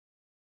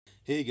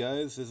Hey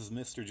guys, this is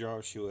Mr.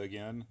 Joshua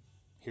again,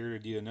 here to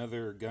do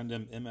another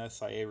Gundam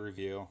MSIA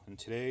review. And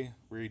today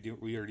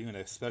we are doing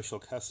a special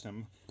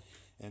custom,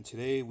 and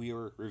today we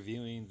are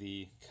reviewing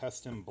the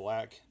custom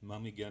black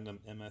Mummy Gundam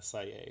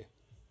MSIA.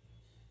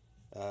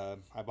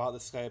 I bought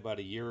this guy about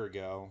a year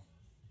ago.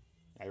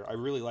 I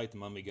really like the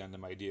Mummy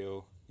Gundam. I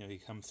do. He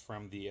comes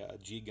from the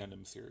G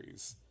Gundam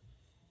series.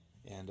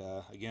 And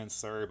again,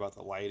 sorry about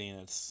the lighting.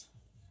 It's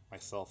my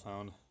cell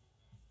phone.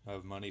 I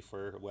have money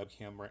for a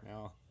webcam right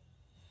now.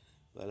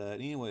 But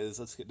anyways,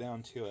 let's get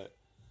down to it.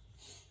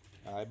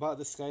 I bought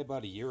this guy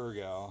about a year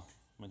ago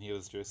when he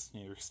was just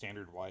your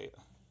standard white,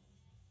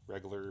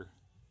 regular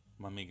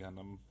Mummy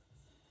Gundam.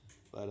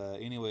 But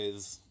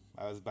anyways,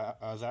 I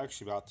was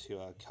actually about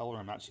to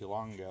color him not too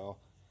long ago.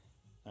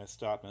 And I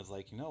stopped and I was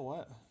like, you know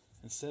what?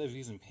 Instead of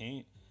using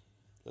paint,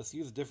 let's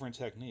use a different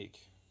technique.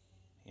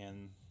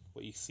 And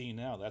what you see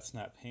now, that's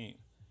not paint.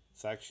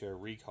 It's actually a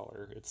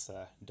recolor. It's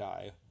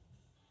dye.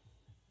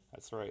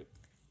 That's right.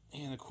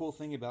 And the cool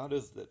thing about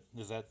it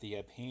is that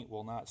the paint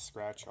will not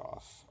scratch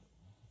off.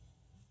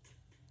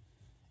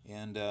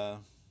 And there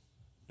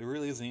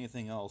really isn't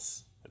anything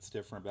else that's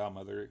different about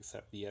Mother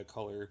except the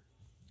color.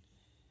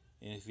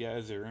 And if you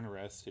guys are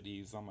interested,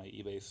 he's on my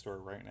eBay store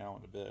right now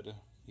in a bid.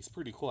 He's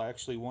pretty cool. I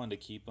actually wanted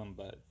to keep him,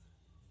 but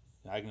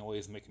I can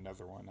always make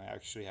another one. I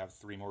actually have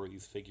 3 more of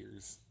these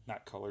figures,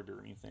 not colored or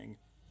anything.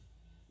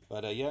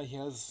 But yeah, he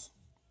has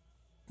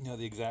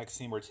the exact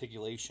same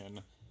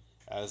articulation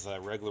as a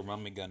regular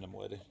Mummy Gundam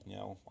would.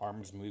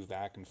 Arms move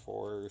back and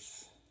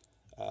forth,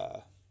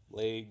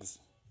 legs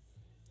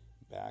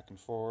back and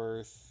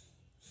forth,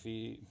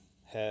 feet,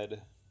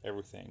 head,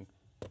 everything.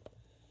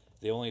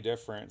 The only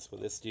difference with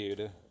this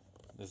dude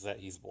is that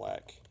he's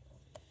black.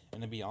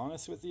 And to be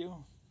honest with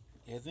you,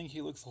 I think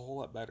he looks a whole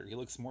lot better. He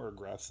looks more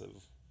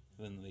aggressive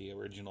than the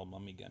original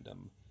Mummy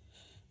Gundam.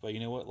 But you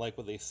know what? Like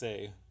what they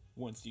say,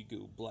 once you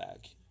go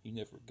black, you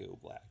never go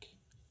black.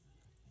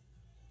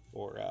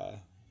 Or,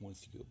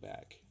 once you go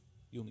back,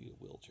 you'll need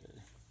a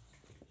wheelchair.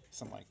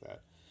 Something like that.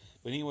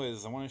 But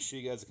anyways, I want to show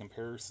you guys a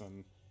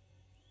comparison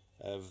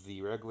of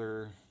the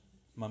regular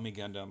Mummy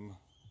Gundam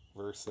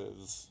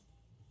versus,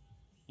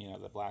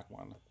 the black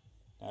one.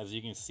 As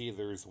you can see,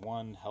 there's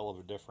one hell of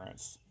a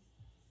difference.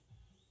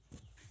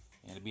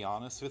 And to be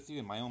honest with you,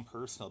 in my own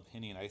personal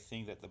opinion, I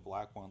think that the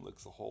black one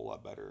looks a whole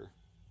lot better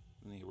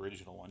than the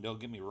original one. Don't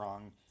get me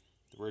wrong,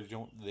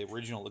 the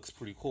original looks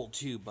pretty cool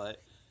too,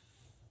 but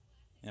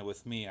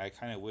with me, I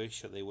kind of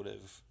wish that they would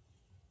have,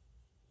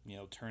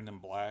 turned him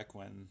black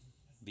when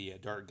the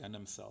Dark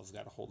Gundam cells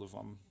got a hold of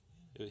him.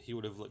 He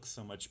would have looked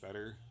so much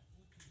better.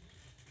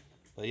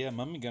 But yeah,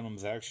 Mummy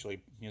Gundam's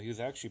actually, he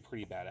was actually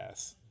pretty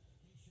badass.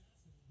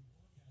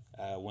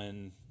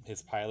 When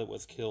his pilot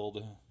was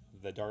killed,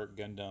 the Dark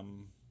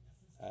Gundam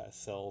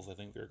cells, I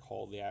think they're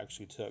called, they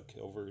actually took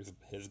over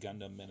his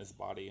Gundam and his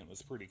body, and it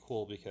was pretty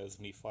cool because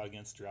when he fought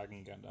against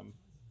Dragon Gundam,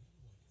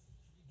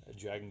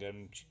 Dragon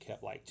Gundam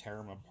kept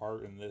tearing him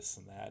apart and this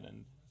and that,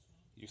 and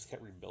he just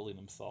kept rebuilding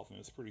himself, and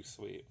it was pretty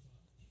sweet.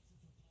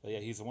 But yeah,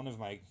 he's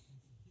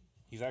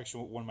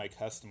actually one of my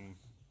custom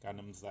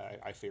Gundams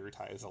that I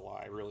favoritize a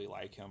lot. I really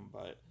like him,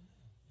 but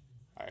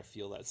I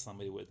feel that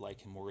somebody would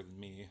like him more than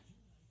me.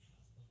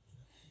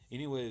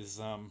 Anyways,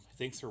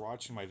 thanks for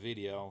watching my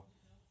video.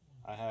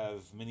 I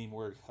have many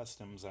more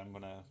customs I'm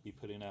going to be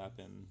putting up,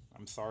 and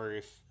I'm sorry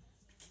if,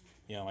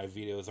 my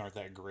videos aren't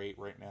that great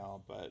right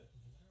now, but,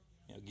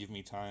 give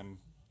me time.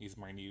 These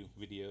are my new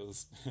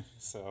videos.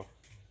 So,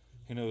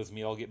 who knows,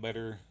 maybe I'll get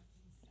better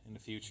in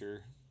the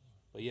future.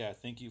 But yeah,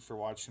 thank you for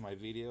watching my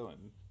video,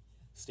 and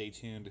stay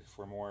tuned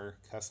for more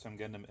custom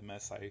Gundam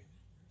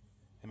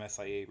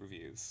MSIA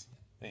reviews.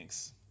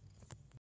 Thanks.